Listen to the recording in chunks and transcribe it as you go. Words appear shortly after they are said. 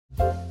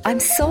I'm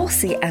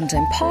saucy and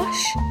I'm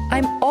posh.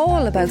 I'm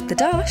all about the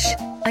dosh.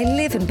 I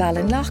live in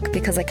Ballinlough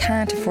because I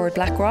can't afford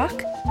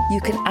Blackrock.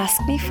 You can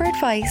ask me for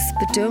advice,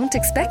 but don't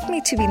expect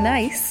me to be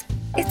nice.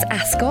 It's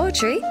Ask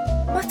Audrey.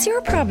 What's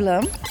your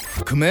problem?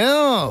 Come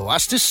here,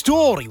 what's the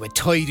story with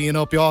tidying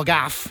up your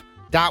gaff?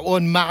 That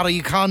one Marie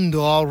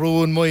Kondo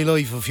ruined my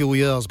life a few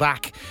years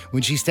back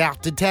when she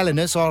started telling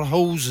us our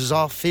houses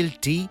are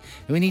filthy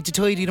and we need to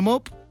tidy them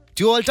up.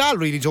 The old doll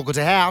really took it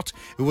to heart.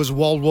 It was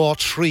World War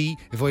III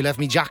if I left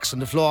me jacks on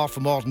the floor for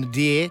more than a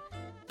day.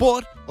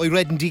 But I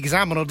read in the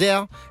Examiner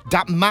there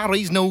that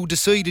Marie's now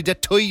decided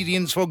that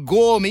tidying's for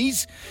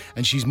gourmets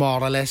and she's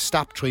more or less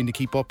stopped trying to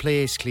keep her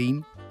place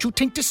clean. Do you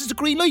think this is the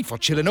green light for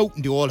chilling out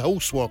in the old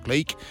housework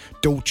like?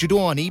 Don't you,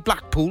 Donny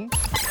Blackpool?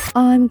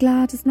 I'm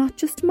glad it's not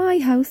just my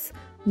house.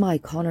 My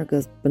Connor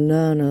goes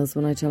bananas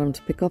when I tell him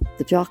to pick up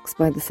the jocks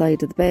by the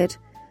side of the bed,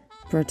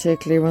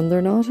 particularly when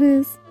they're not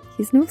his.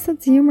 He's no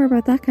sense of humour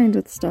about that kind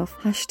of stuff.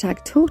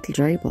 Hashtag total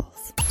dry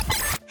balls.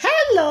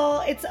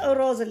 Hello, it's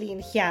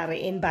Rosealeen here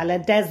in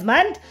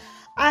Ballindesmond.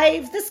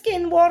 I've the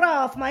skin wore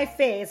off my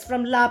face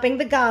from lobbing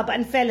the gob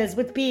and fellas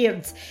with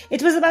beards.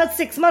 It was about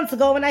 6 months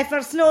ago when I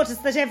first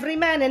noticed that every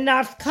man in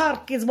North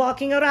Cork is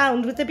walking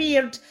around with a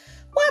beard.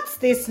 What's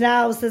this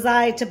now, says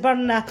I to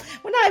Berna.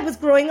 When I was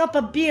growing up,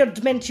 a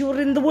beard meant you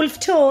were in the wolf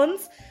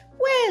tones.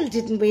 Well,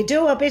 didn't we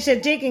do a bit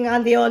of digging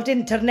on the old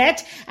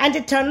internet? And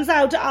it turns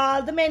out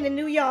all the men in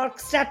New York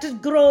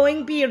started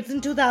growing beards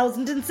in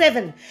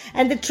 2007.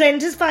 And the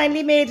trend has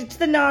finally made it to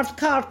the North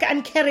Cork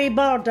and Kerry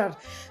border.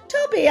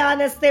 To be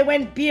honest, they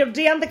went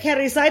beardy on the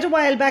Kerry side a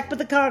while back, but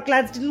the Cork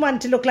lads didn't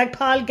want to look like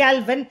Paul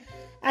Galvin.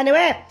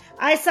 Anyway,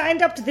 I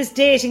signed up to this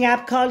dating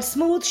app called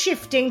Smooth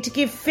Shifting to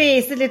give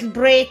face a little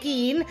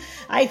break-in.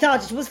 I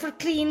thought it was for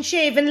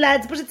clean-shaven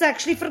lads, but it's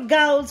actually for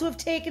gals who have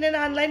taken an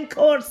online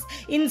course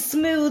in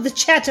smooth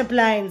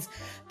chatterblines.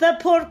 The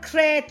poor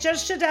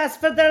creatures should ask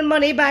for their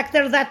money back,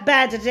 they're that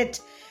bad at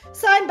it.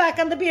 So I'm back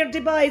on the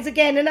beardy boys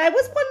again, and I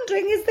was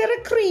wondering, is there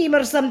a cream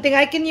or something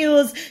I can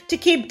use to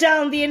keep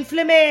down the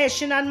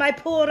inflammation on my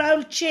poor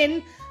old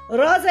chin?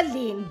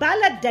 Rosealeen,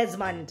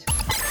 Ballindesmond.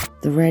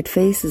 The red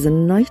face is a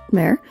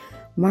nightmare.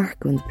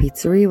 Marco in the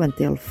pizzeria went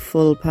the old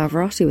full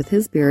Pavarotti with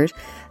his beard,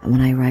 and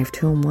when I arrived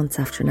home once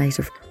after a night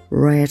of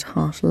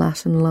red-hot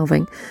Latin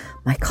loving,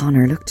 my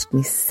Connor looked at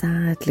me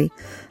sadly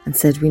and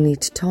said we need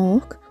to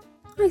talk.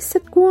 I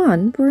said, go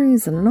on,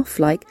 brazen enough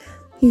like.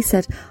 He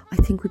said, I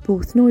think we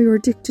both know you're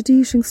addicted to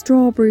eating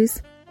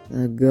strawberries.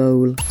 A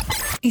goal.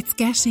 It's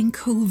getting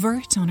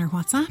covert on our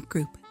WhatsApp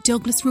group.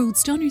 Douglas Road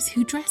Stunners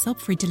who dress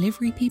up for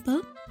delivery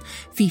people.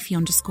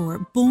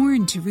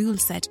 Fifi_born to rule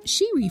said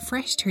she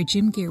refreshed her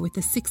gym gear with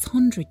a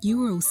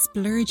 €600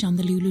 splurge on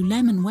the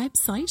Lululemon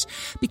website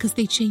because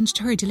they changed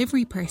her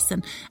delivery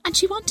person and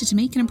she wanted to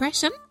make an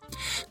impression.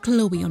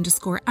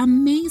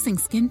 Chloe_amazing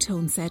skin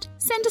tone said,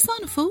 send us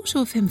on a photo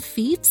of him,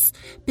 Feefs.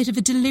 Bit of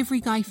a delivery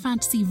guy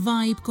fantasy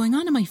vibe going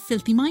on in my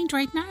filthy mind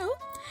right now.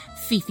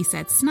 Fifi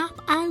said, snap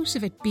out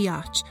of it,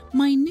 biatch.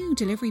 My new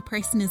delivery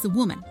person is a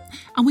woman.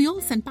 And we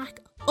all sent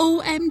back,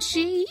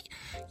 OMG,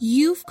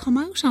 you've come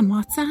out on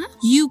WhatsApp.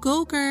 You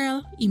go,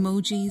 girl.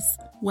 Emojis.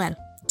 Well,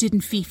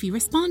 didn't Fifi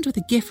respond with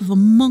a gif of a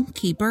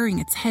monkey burying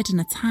its head in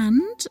its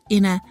hand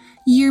in a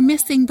you're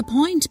missing the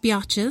point,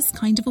 biatches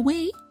kind of a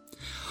way?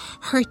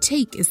 Her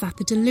take is that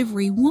the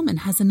delivery woman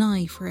has an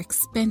eye for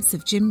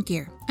expensive gym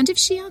gear, and if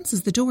she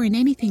answers the door in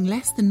anything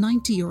less than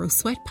 €90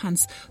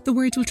 sweatpants, the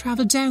word will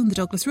travel down the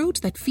Douglas Road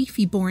that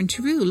Fifi born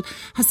to rule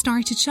has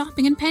started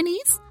shopping in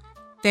pennies.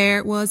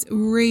 There was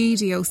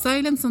radio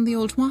silence on the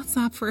old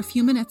WhatsApp for a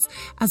few minutes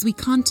as we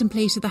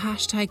contemplated the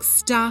hashtag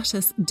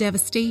status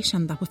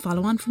devastation that would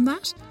follow on from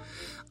that.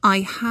 I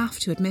have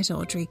to admit,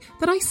 Audrey,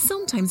 that I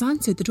sometimes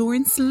answered the door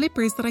in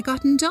slippers that I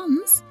got in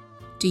Duns.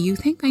 Do you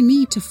think I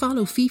need to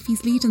follow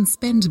Fifi's lead and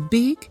spend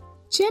big?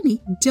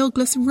 Jenny,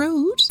 Douglas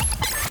Road.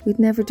 We'd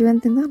never do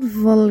anything that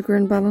vulgar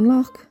in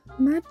Ballinlough.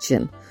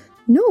 Imagine.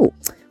 No,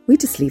 we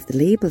just leave the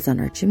labels on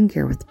our gym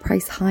gear with the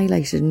price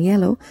highlighted in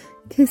yellow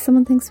in case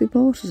someone thinks we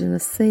bought it in a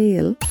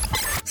sale.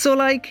 So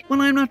like, when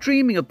I'm not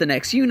dreaming up the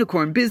next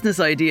unicorn business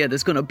idea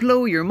that's going to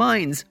blow your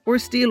minds or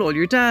steal all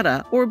your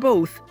data, or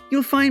both,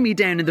 you'll find me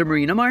down in the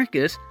Marina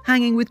Market,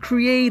 hanging with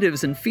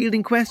creatives and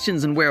fielding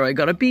questions on where I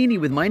got a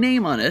beanie with my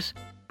name on it.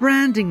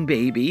 Branding,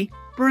 baby.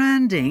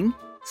 Branding.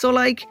 So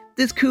like,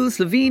 this cool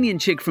Slovenian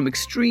chick from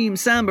extreme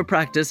samba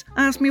practice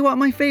asked me what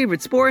my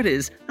favourite sport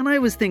is, and I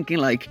was thinking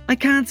like, I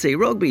can't say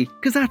rugby,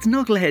 because that's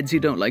knuckleheads who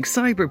don't like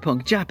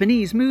cyberpunk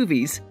Japanese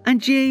movies. And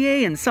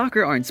GAA and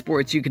soccer aren't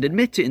sports you can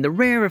admit to in the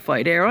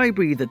rarefied air I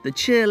breathe at the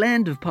chill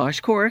end of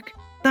posh Cork.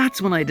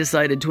 That's when I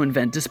decided to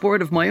invent a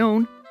sport of my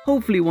own,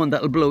 hopefully one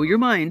that'll blow your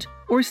mind,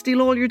 or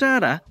steal all your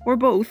data, or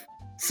both.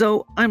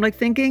 So I'm like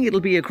thinking it'll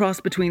be a cross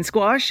between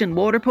squash and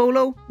water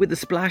polo with a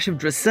splash of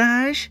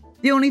dressage.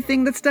 The only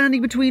thing that's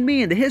standing between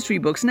me and the history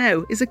books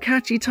now is a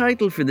catchy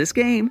title for this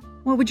game.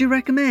 What would you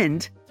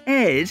recommend?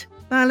 Ed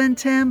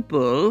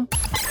Ballintemple?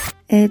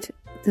 Ed,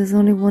 there's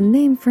only one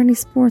name for any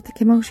sport that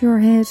came out of your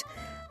head,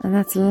 and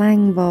that's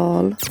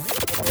langball.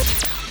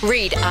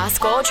 Read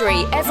Ask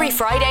Audrey every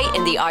Friday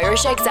in the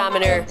Irish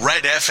Examiner.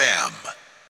 Red FM.